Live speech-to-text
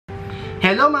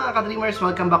Hello mga ka-dreamers!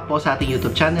 Welcome back po sa ating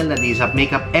YouTube channel na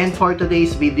Dzapmakeup. And for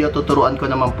today's video, tuturuan ko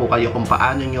naman po kayo kung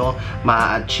paano nyo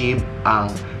ma-achieve ang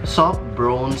soft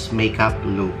bronze makeup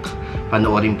look.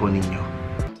 Panoorin po ninyo.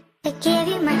 I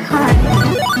gave you my heart.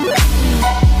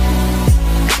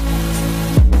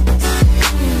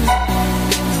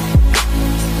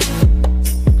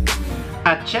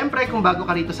 At syempre, kung bago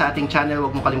ka rito sa ating channel,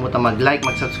 huwag mo kalimutan mag-like,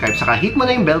 mag-subscribe, saka hit mo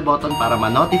na yung bell button para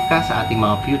ma-notify ka sa ating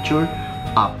mga future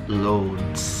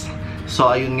uploads.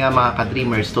 So, ayun nga mga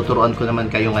ka-dreamers, tuturuan ko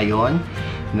naman kayo ngayon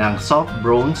ng soft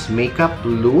bronze makeup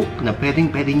look na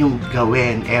pwedeng-pwede nyong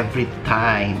gawin every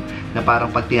time na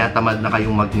parang pag tinatamad na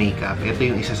kayong mag-makeup. Ito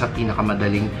yung isa sa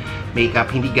pinakamadaling makeup,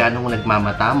 hindi ganong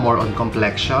nagmamata, more on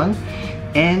complexion,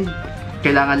 and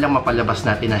kailangan lang mapalabas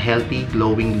natin na healthy,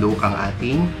 glowing look ang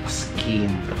ating skin.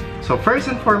 So,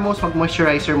 first and foremost,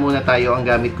 mag-moisturizer muna tayo. Ang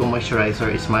gamit kong moisturizer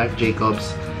is Marc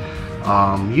Jacobs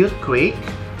Youth Quake.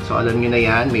 So, alam nyo na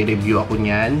yan. May review ako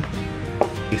nyan.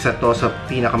 Isa to sa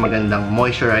pinakamagandang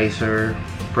moisturizer,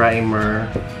 primer.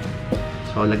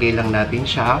 So, lagay lang natin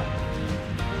siya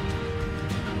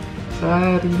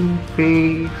sa ating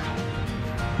face.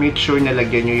 Make sure na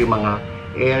lagyan nyo yung mga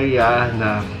area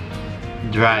na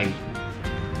dry.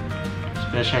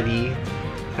 Especially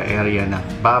sa area ng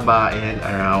baba and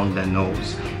around the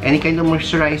nose. Any kind of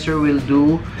moisturizer will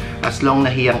do as long na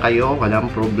hiyang kayo,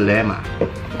 walang problema.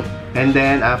 And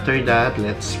then after that,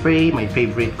 let's spray my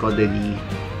favorite Caudalie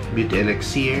Beauty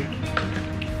Elixir.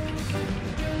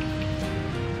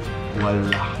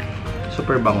 Wala.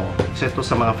 Super bango. Isa ito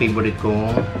sa mga favorite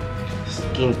kong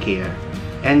skincare.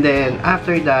 And then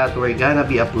after that, we're gonna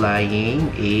be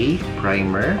applying a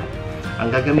primer.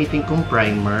 Ang gagamitin kong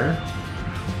primer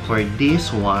for this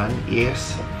one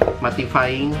is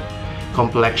mattifying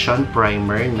complexion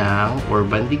primer ng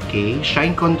Urban Decay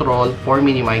Shine Control for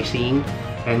minimizing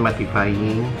and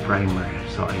mattifying primer.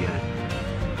 So, ayan.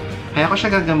 Kaya ko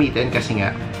siya gagamitin kasi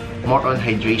nga more on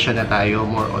hydration na tayo,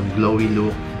 more on glowy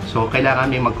look. So,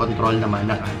 kailangan may mag-control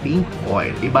naman ng ating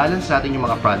oil. I-balance natin yung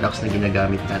mga products na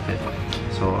ginagamit natin.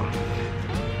 So,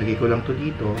 lagay ko lang to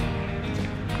dito.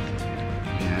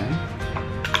 Ayan.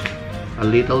 A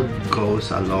little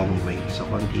goes a long way. So,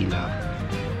 konti lang.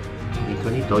 Lagay ko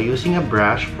nito. Using a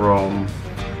brush from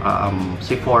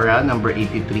Sephora, number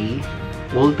 83.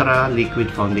 Ultra Liquid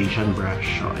Foundation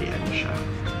Brush. So, ayan siya.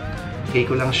 Lagay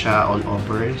ko lang siya all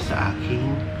over sa aking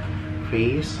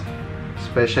face.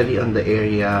 Especially on the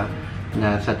area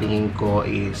na sa tingin ko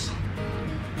is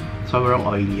sobrang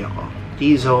oily ako.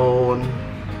 T-zone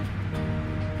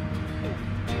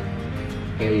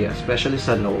area. Especially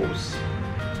sa nose.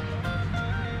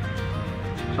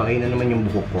 So, ayun na naman yung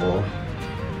buhok ko.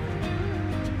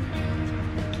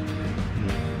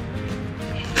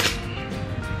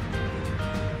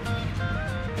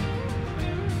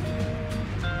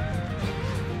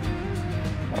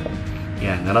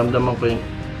 Yan, naramdaman ko yung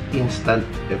instant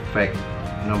effect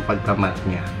ng pagkamat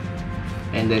niya.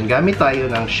 And then, gamit tayo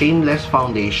ng Shameless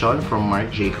Foundation from Marc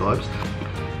Jacobs.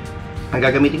 Ang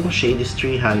gagamitin kong shade is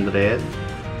 300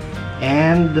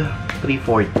 and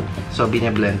 340. So,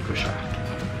 bine-blend ko siya.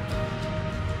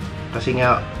 Kasi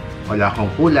nga, wala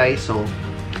akong kulay. So,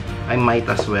 I might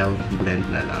as well blend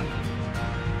na lang.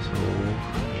 So,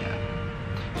 ayan.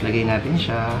 Lagay natin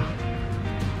siya.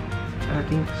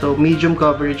 So, medium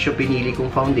coverage yung pinili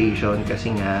kong foundation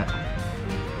kasi nga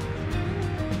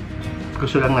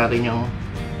gusto lang natin yung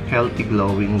healthy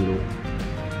glowing look.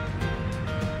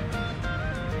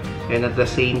 And at the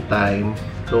same time,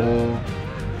 itong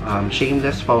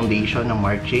Shameless Foundation ng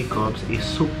Marc Jacobs is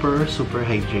super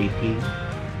hydrating.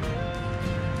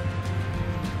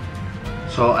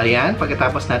 So, ayan.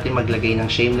 Pagkatapos natin maglagay ng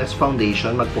Shameless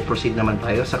Foundation, magpo-proceed naman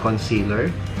tayo sa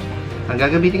concealer. Ang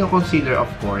gagamitin ng concealer, of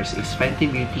course, is Fenty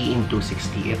Beauty in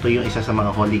 260. Ito yung isa sa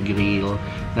mga holy grail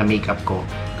na makeup ko.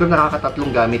 Kung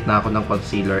nakakatatlong gamit na ako ng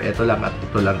concealer, ito lang at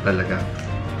ito lang talaga.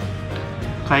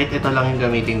 Kahit ito lang yung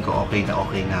gamitin ko, okay na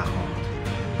ako.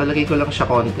 Palagay ko lang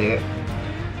siya konti.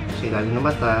 Sa ilalim ng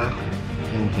mata,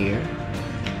 and here.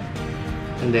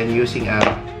 And then using a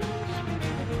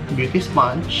beauty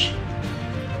sponge,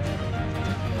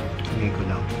 lagay ko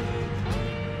lang.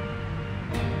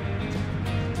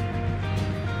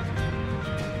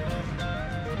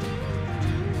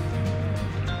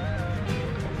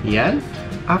 Yan.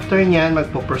 After nyan,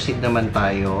 magpo-proceed naman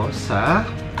tayo sa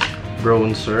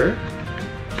bronzer.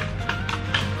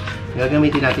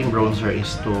 Gagamitin natin bronzer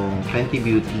is itong Fenty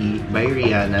Beauty by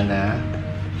Rihanna na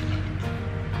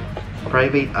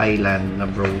Private Island na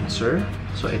bronzer.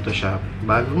 So, ito siya.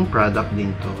 Bagong product din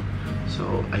to.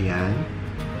 So, ayan.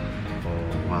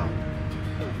 Oh, wow.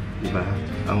 Diba?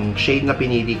 Ang shade na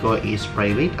pinili ko is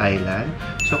Private Island.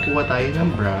 So, kuha tayo ng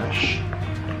brush.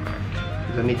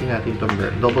 Gamitin natin itong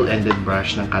double-ended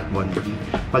brush ng Kat Von D.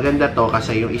 Maganda to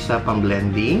kasi yung isa pang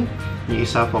blending, yung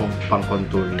isa pang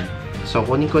contouring. So,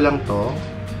 kunin ko lang to.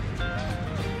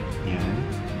 Yan.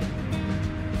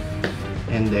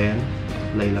 And then,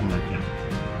 apply lang natin.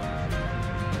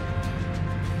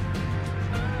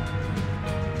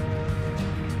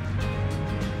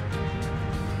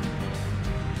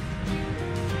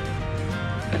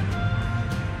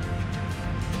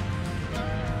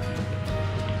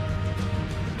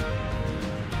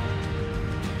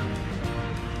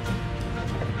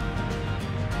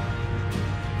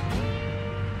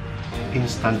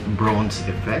 Instant bronze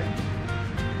effect.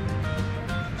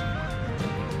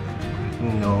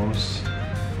 Nose.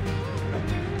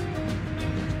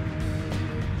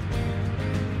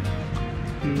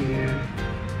 Here.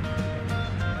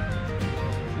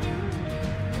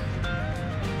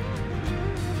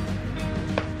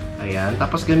 Ayan.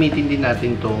 Tapos gamitin din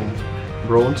natin tong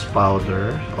bronze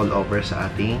powder all over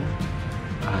sa ating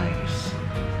eyes.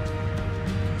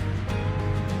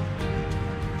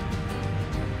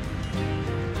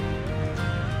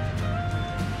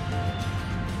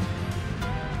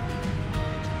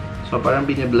 So, parang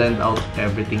bine-blend out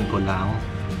everything ko lang.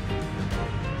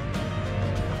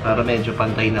 Para medyo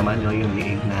pantay naman yung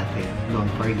liig natin. Don't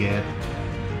forget.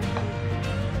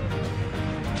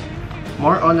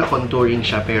 More on a contouring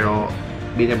siya, pero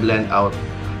bine-blend out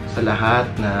sa lahat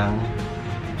ng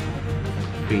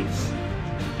face.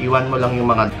 Iwan mo lang yung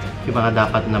mga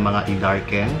dapat na mga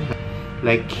i-darken.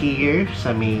 Like here,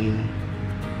 sa may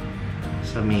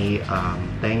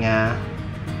tenga.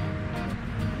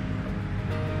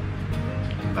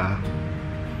 Diba?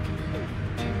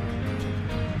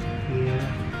 Here.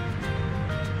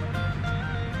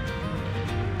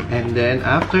 And then,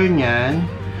 after nyan,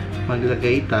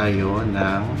 maglagay tayo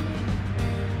ng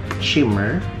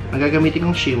shimmer. Ang gagamitin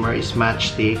kong shimmer is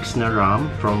Matchsticks na rum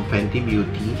from Fenty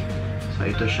Beauty. So,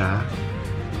 ito siya.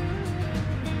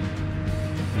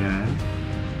 Yan.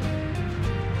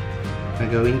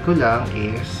 Nagawin ko lang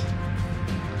is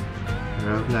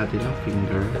rub natin ang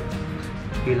finger.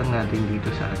 Ilang natin dito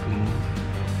sa ating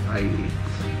eyelids.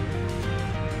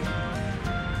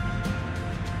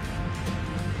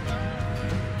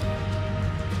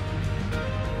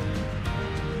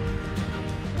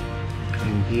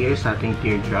 And here sa ating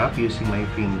teardrop using my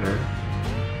finger.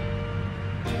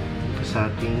 Ito sa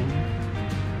ating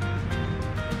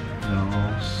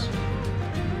nose.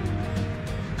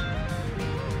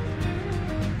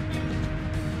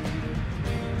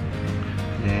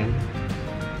 Then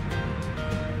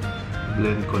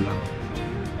blend ko lang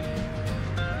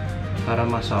para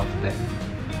ma-soften.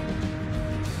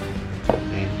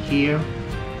 And here,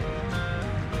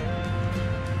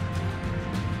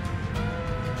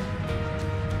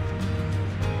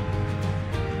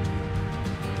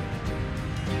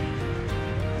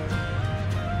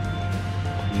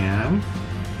 yan.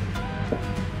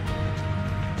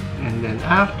 And then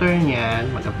after nyan,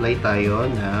 mag-apply tayo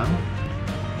ng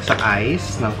sa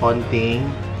eyes ng konting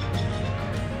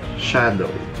shadow.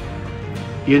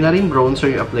 Yun na rin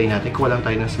bronzer yung apply natin. Kuha lang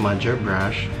tayo ng smudger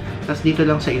brush. Tapos dito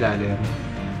lang sa ilalim.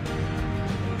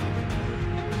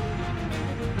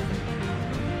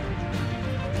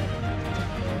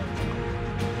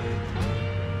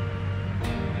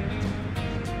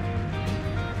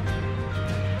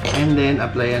 And then,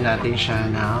 applyan natin siya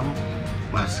ng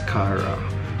mascara.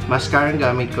 Mascara ang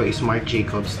gamit ko is Marc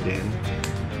Jacobs din.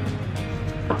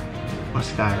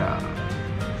 Mascara.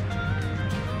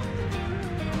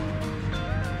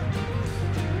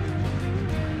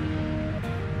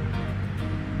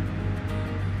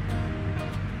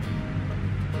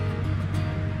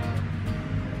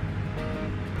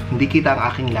 Hindi kita ang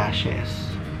aking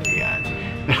lashes. Ayan.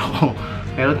 Pero kung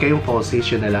meron kayong falsies,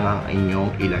 yun na lang ang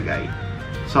inyong ilagay.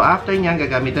 So, after nyan,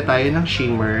 gagamit na tayo ng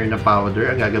shimmer na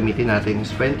powder. Ang gagamitin natin is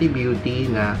Fenty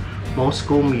Beauty na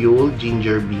Moscow Mule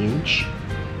Ginger Binge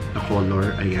na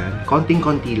color. Ayan.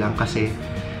 Konting-konti lang kasi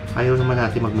ayaw naman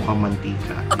natin magmukhang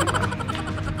mantika. Diba?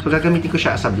 So, gagamitin ko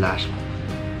siya as a blush.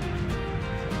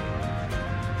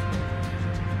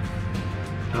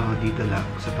 So, dito lang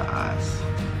sa taas.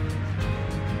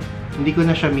 Hindi ko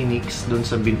na siya minix dun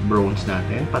sa bronze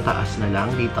natin. Pataas na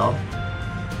lang dito.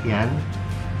 Yan.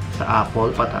 Sa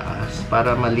apple, pataas.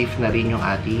 Para ma-lift na rin yung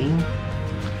ating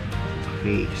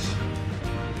face.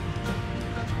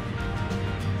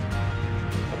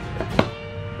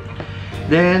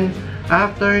 Then,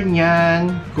 after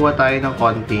nyan, kuha tayo ng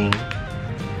konting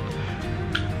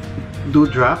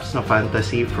dewdrops na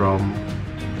Fantasy from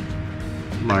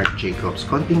Marc Jacobs.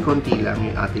 Konting-konti lang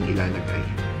yung ating ilalagay.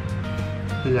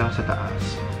 Ito lang sa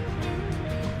taas.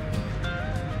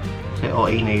 Kasi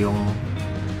OA na yung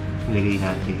nilagay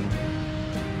natin.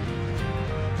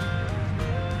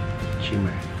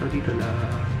 Shimmer. So, dito lang.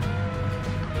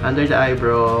 Under the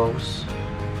eyebrows.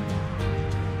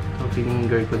 So,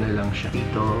 finger ko na lang siya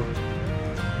dito.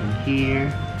 And here.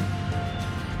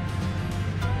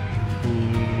 And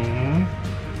here.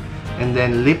 And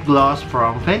then, lip gloss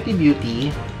from Fenty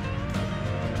Beauty.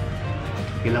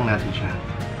 Ilang natin siya.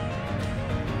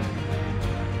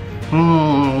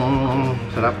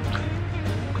 Sarap.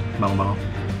 Bango-bango.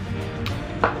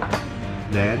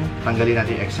 Then, tanggalin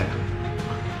natin yung excess.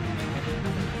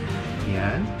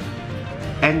 Yan.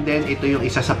 And then, ito yung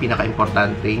isa sa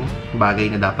pinaka-importanting bagay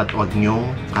na dapat huwag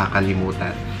nyong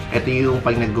kakalimutan. Ito yung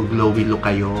pag nag-glowy look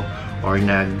kayo or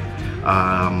naglagay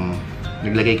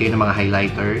kayo ng mga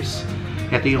highlighters.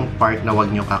 Ito yung part na huwag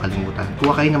nyong kakalimutan.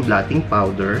 Kuha kayo ng blotting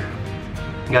powder.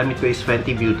 Gamit ko is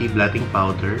Fenty Beauty blotting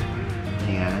powder.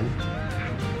 Ayan.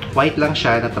 White lang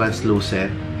siya na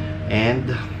translucent.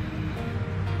 And,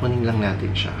 kunin lang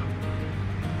natin siya.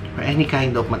 Or any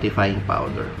kind of mattifying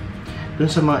powder.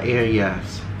 Dun sa mga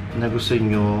areas na gusto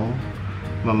nyo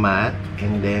mamat,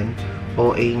 and then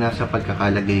OA na sa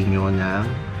pagkakalagay nyo ng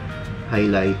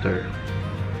highlighter.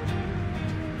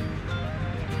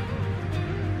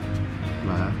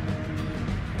 Diba?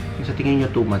 Yung sa tingin nyo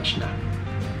too much na.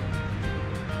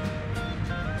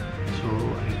 So,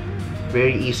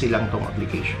 very easy lang tong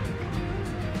application.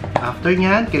 After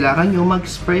nyan, kailangan nyo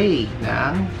mag-spray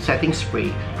ng setting spray.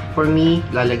 For me,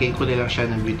 lalagay ko na lang siya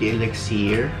ng Beauty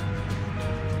Elixir.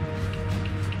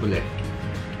 Ulit.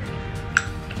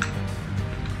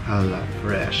 Hala,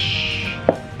 fresh.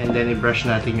 And then, i-brush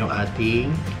natin yung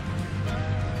ating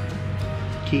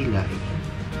kilay.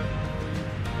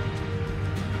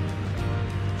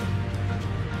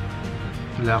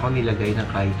 Wala akong nilagay na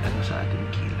kahit ano sa ating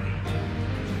kilay.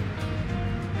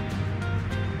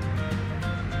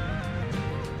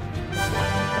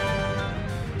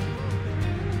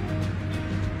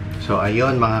 So,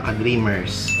 ayun mga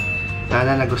ka-dreamers.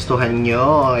 Sana nagustuhan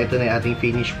nyo. Ito na yung ating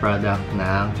finished product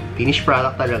ng... Finished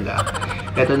product talaga.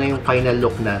 Ito na yung final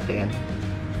look natin.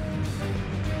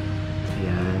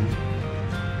 Ayan.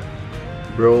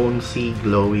 Bronzy,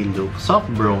 glowy look.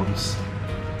 Soft bronze.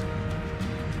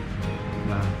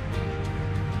 Diba?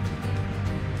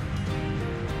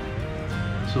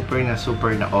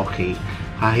 Super na okay.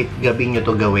 Kahit gabi nyo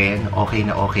to gawin, okay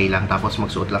na okay lang. Tapos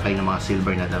magsuot lang kayo ng mga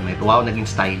silver na damit. Wow, naging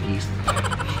stylist.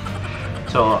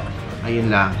 So,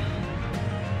 ayun lang.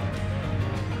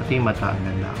 Pati yung mata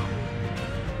na lang.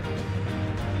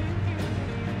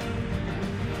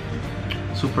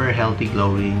 Super healthy,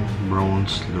 glowing,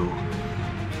 bronze look.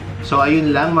 So,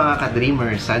 ayun lang mga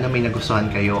ka-dreamers. Sana may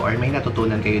nagustuhan kayo or may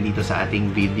natutunan kayo dito sa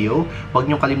ating video. Huwag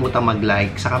nyo kalimutang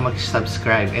mag-like, saka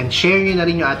mag-subscribe. And share nyo na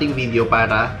rin yung ating video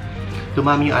para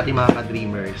dumami yung ating mga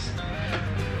ka-dreamers.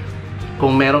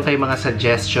 Kung meron kayong mga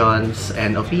suggestions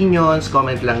and opinions,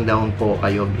 comment lang down po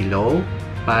kayo below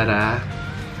para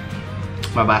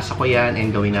mabasa ko yan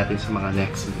and gawin natin sa mga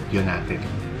next video natin.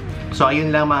 So,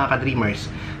 ayun lang mga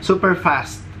ka-dreamers. Super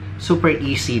fast, super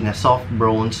easy na soft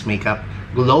bronze makeup,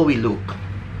 glowy look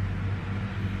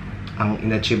ang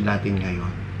in-achieve natin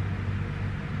ngayon.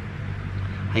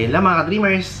 Ayun lang mga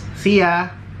ka-dreamers. See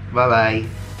ya!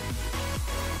 Bye-bye!